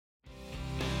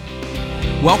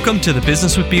Welcome to the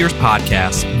Business with Beers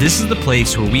podcast. This is the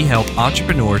place where we help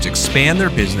entrepreneurs expand their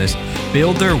business,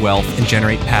 build their wealth, and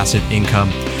generate passive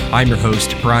income. I'm your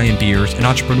host, Brian Beers, an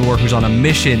entrepreneur who's on a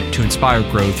mission to inspire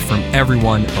growth from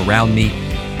everyone around me.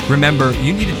 Remember,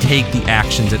 you need to take the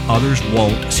actions that others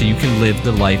won't so you can live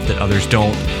the life that others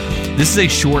don't. This is a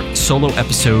short solo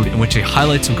episode in which I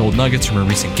highlight some gold nuggets from a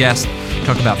recent guest,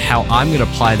 talk about how I'm going to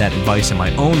apply that advice in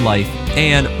my own life,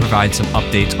 and provide some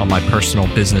updates on my personal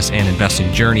business and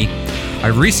investing journey. I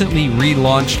recently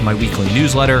relaunched my weekly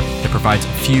newsletter that provides a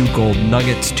few gold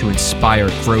nuggets to inspire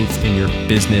growth in your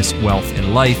business, wealth,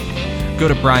 and life. Go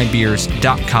to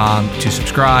brianbeers.com to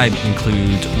subscribe. It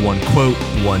includes one quote,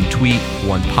 one tweet,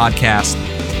 one podcast,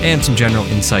 and some general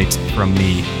insights from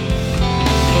me.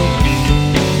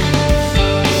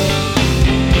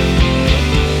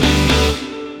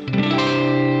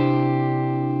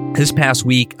 This past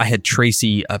week, I had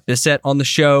Tracy Bissett on the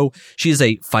show. She is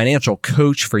a financial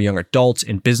coach for young adults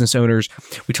and business owners.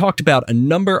 We talked about a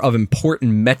number of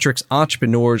important metrics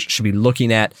entrepreneurs should be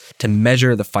looking at to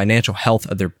measure the financial health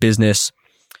of their business.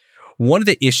 One of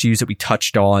the issues that we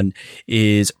touched on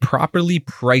is properly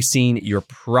pricing your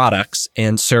products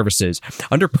and services.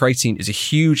 Underpricing is a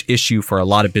huge issue for a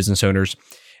lot of business owners.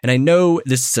 And I know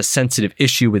this is a sensitive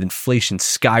issue with inflation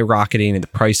skyrocketing and the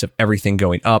price of everything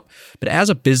going up. But as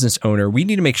a business owner, we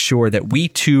need to make sure that we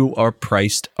too are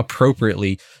priced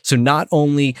appropriately. So not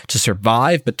only to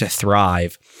survive, but to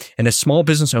thrive. And as small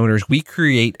business owners, we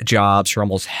create jobs for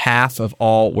almost half of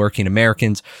all working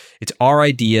Americans. It's our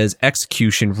ideas,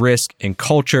 execution, risk, and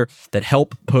culture that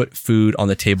help put food on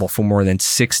the table for more than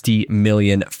 60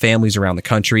 million families around the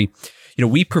country.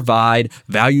 We provide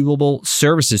valuable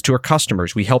services to our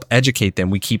customers. We help educate them.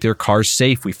 We keep their cars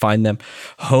safe. We find them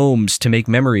homes to make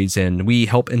memories in. We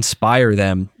help inspire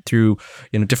them through,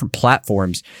 different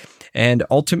platforms. And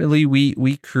ultimately,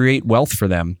 we create wealth for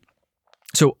them.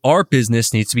 So our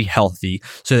business needs to be healthy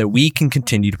so that we can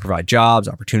continue to provide jobs,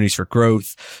 opportunities for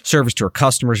growth, service to our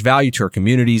customers, value to our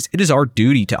communities. It is our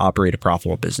duty to operate a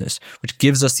profitable business, which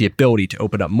gives us the ability to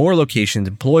open up more locations,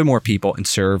 employ more people, and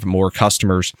serve more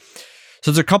customers. So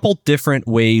there's a couple different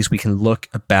ways we can look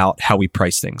about how we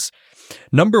price things.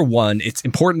 Number one, it's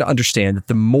important to understand that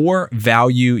the more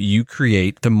value you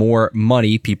create, the more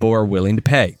money people are willing to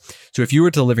pay. So if you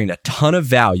were delivering a ton of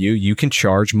value, you can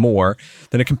charge more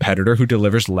than a competitor who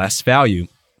delivers less value.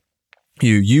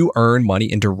 You earn money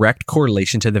in direct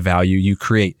correlation to the value you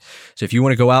create. So if you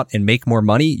want to go out and make more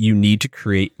money, you need to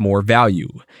create more value.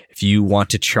 If you want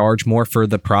to charge more for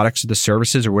the products or the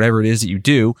services or whatever it is that you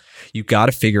do, you've got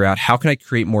to figure out, how can I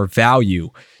create more value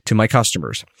to my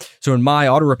customers? So in my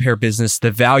auto repair business,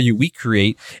 the value we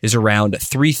create is around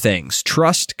three things: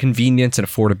 trust, convenience, and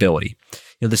affordability.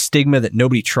 The stigma that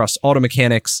nobody trusts auto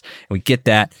mechanics, and we get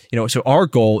that. So our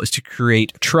goal is to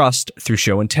create trust through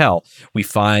show and tell. We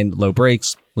find low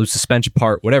brakes, loose suspension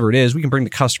part, whatever it is, we can bring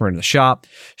the customer into the shop,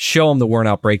 show them the worn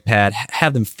out brake pad,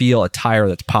 have them feel a tire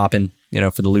that's popping,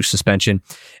 for the loose suspension.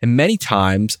 And many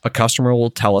times a customer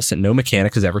will tell us that no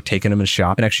mechanic has ever taken them in a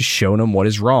shop and actually shown them what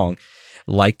is wrong,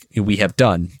 like we have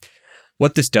done.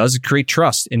 What this does is create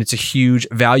trust, and it's a huge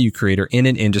value creator in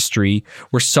an industry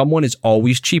where someone is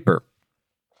always cheaper.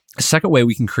 A second way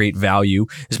we can create value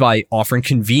is by offering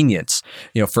convenience.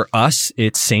 For us,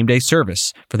 it's same-day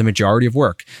service for the majority of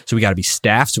work. So we got to be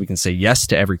staffed so we can say yes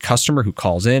to every customer who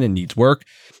calls in and needs work.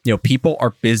 People are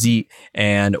busy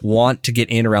and want to get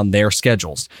in around their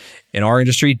schedules. In our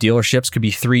industry, dealerships could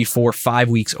be 3, 4, 5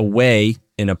 weeks away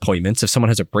in appointments. If someone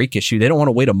has a brake issue, they don't want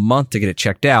to wait a month to get it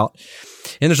checked out.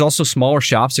 And there's also smaller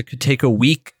shops that could take a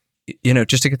week,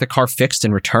 just to get the car fixed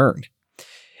and returned.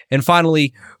 And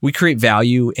finally, we create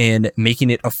value in making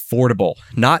it affordable,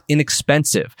 not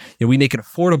inexpensive. We make it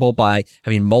affordable by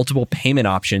having multiple payment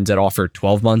options that offer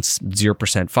 12 months,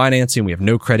 0% financing. We have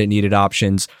no credit needed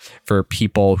options for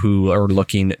people who are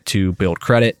looking to build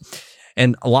credit.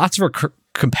 And lots of our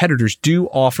competitors do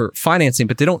offer financing,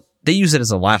 but they use it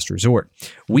as a last resort.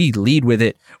 We lead with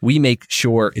it. We make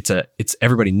sure it's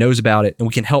everybody knows about it, and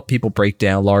we can help people break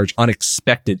down large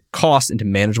unexpected costs into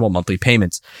manageable monthly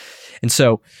payments. And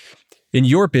so in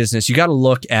your business, you got to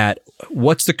look at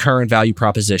what's the current value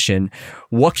proposition,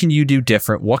 what can you do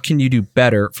different, what can you do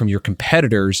better from your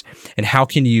competitors, and how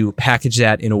can you package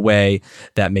that in a way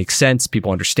that makes sense,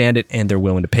 people understand it, and they're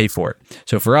willing to pay for it.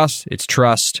 So for us, it's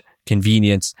trust,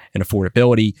 convenience, and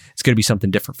affordability. It's going to be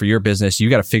something different for your business. You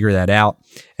got to figure that out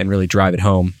and really drive it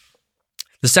home.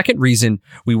 The second reason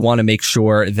we want to make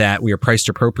sure that we are priced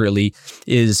appropriately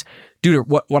is due to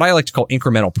what I like to call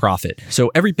incremental profit.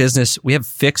 So every business, we have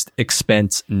fixed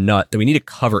expense nut that we need to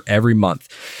cover every month.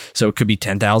 So it could be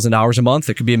 $10,000 a month.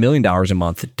 It could be $1 million a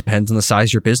month. It depends on the size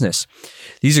of your business.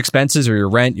 These expenses are your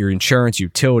rent, your insurance,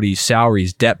 utilities,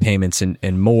 salaries, debt payments,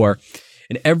 and more.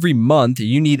 And every month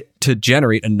you need to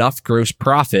generate enough gross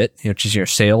profit, which is your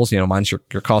sales, minus your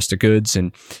cost of goods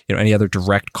and, any other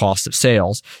direct cost of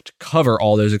sales to cover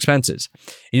all those expenses.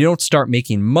 And you don't start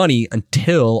making money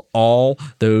until all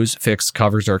those fixed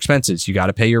covers or expenses. You got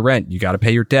to pay your rent. You got to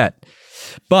pay your debt.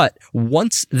 But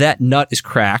once that nut is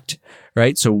cracked,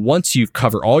 right? So once you've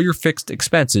covered all your fixed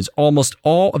expenses, almost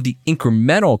all of the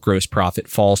incremental gross profit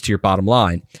falls to your bottom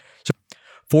line.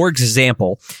 For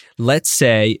example, let's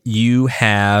say you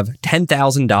have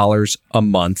 $10,000 a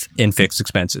month in fixed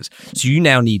expenses. So you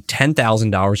now need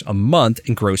 $10,000 a month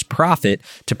in gross profit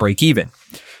to break even.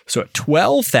 So at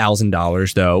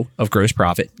 $12,000 though of gross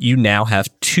profit, you now have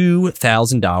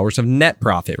 $2,000 of net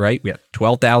profit, right? We have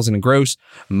 $12,000 in gross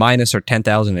minus our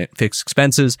 $10,000 in fixed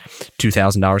expenses,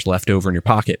 $2,000 left over in your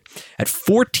pocket. At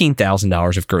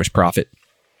 $14,000 of gross profit,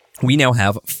 we now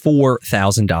have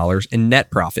 $4,000 in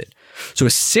net profit. So a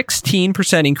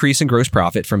 16% increase in gross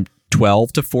profit from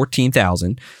 12 to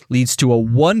 14,000 leads to a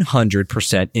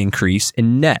 100% increase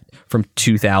in net from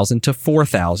 2,000 to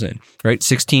 4,000, right?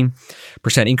 16%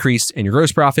 increase in your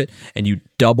gross profit and you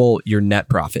double your net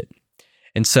profit.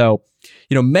 And so,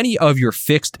 many of your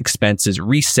fixed expenses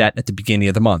reset at the beginning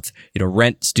of the month.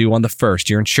 Rent's due on the 1st,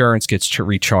 your insurance gets to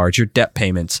recharge, your debt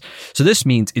payments. So this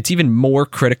means it's even more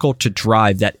critical to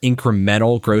drive that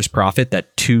incremental gross profit,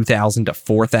 that 2,000 to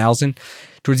 4,000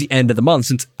 towards the end of the month,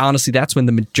 since honestly, that's when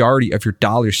the majority of your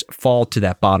dollars fall to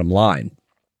that bottom line.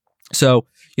 So,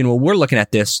 when we're looking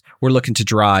at this, we're looking to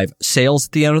drive sales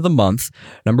at the end of the month,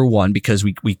 number one, because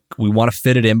we want to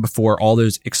fit it in before all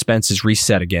those expenses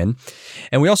reset again.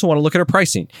 And we also want to look at our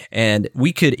pricing. And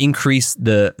we could increase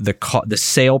the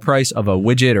sale price of a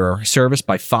widget or a service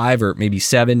by 5 or maybe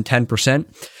 7, 10%. And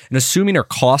assuming our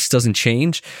cost doesn't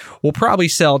change, we'll probably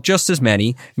sell just as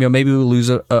many. Maybe we'll lose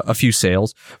a few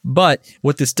sales. But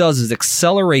what this does is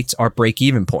accelerates our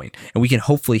break-even point, and we can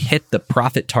hopefully hit the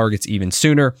profit targets even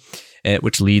sooner,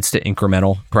 which leads to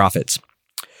incremental profits.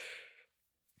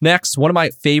 Next, one of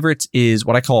my favorites is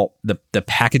what I call the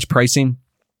package pricing.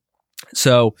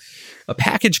 So a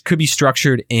package could be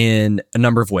structured in a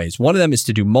number of ways. One of them is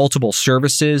to do multiple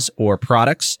services or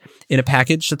products in a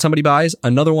package that somebody buys.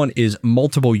 Another one is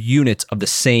multiple units of the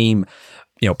same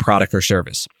product or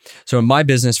service. So in my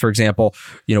business, for example,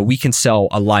 we can sell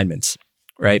alignments,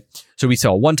 right? So we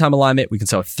sell a one-time alignment, we can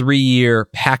sell a 3-year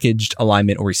packaged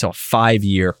alignment, or we sell a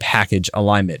 5-year package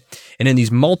alignment. And in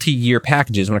these multi-year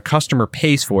packages, when a customer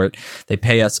pays for it, they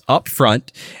pay us up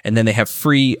front, and then they have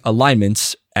free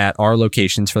alignments at our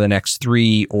locations for the next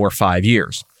 3 or 5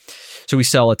 years. So we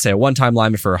sell, let's say, a one-time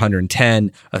alignment for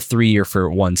 $110, a 3-year for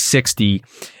 $160,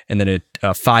 and then a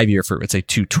 5-year for, let's say,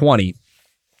 $220.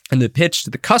 And the pitch to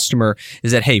the customer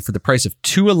is that, hey, for the price of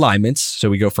 2 alignments, so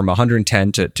we go from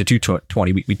 110 to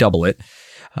 220, we double it,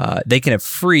 they can have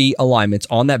free alignments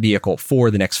on that vehicle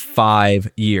for the next 5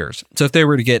 years. So if they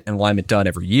were to get an alignment done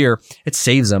every year, it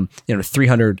saves them,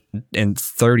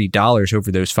 $330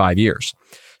 over those 5 years.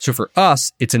 So for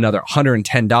us, it's another $110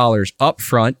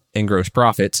 upfront in gross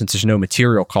profit, since there's no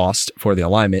material cost for the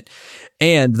alignment.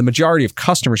 And the majority of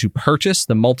customers who purchase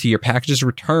the multi-year packages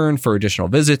return for additional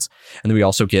visits. And then we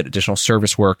also get additional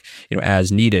service work,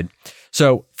 as needed.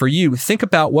 So for you, think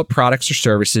about what products or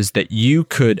services that you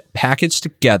could package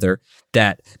together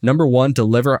that, number one,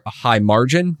 deliver a high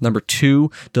margin, number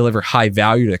two, deliver high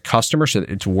value to the customer so that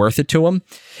it's worth it to them.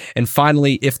 And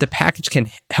finally, if the package can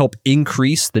help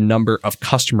increase the number of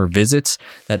customer visits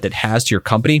that has to your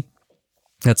company,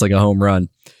 that's like a home run.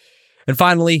 And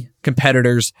finally,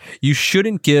 competitors. You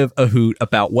shouldn't give a hoot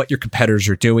about what your competitors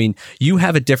are doing. You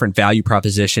have a different value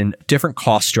proposition, different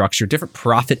cost structure, different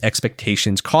profit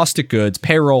expectations, cost of goods,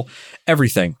 payroll,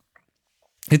 everything.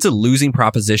 It's a losing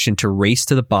proposition to race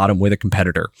to the bottom with a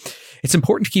competitor. It's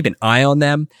important to keep an eye on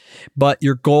them, but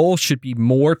your goal should be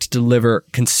more to deliver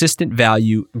consistent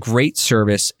value, great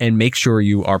service, and make sure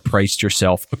you are priced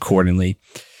yourself accordingly.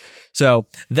 So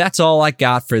that's all I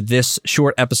got for this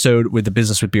short episode with the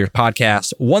Business with Beers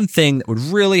podcast. One thing that would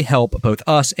really help both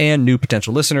us and new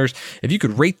potential listeners, if you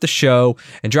could rate the show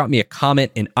and drop me a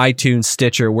comment in iTunes,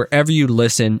 Stitcher, wherever you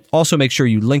listen. Also, make sure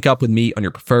you link up with me on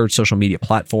your preferred social media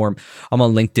platform. I'm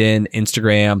on LinkedIn,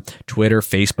 Instagram, Twitter,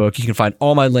 Facebook. You can find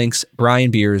all my links,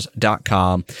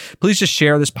 brianbeers.com. Please just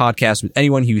share this podcast with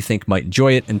anyone who you think might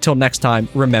enjoy it. Until next time,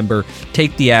 remember,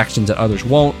 take the actions that others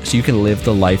won't so you can live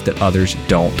the life that others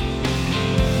don't.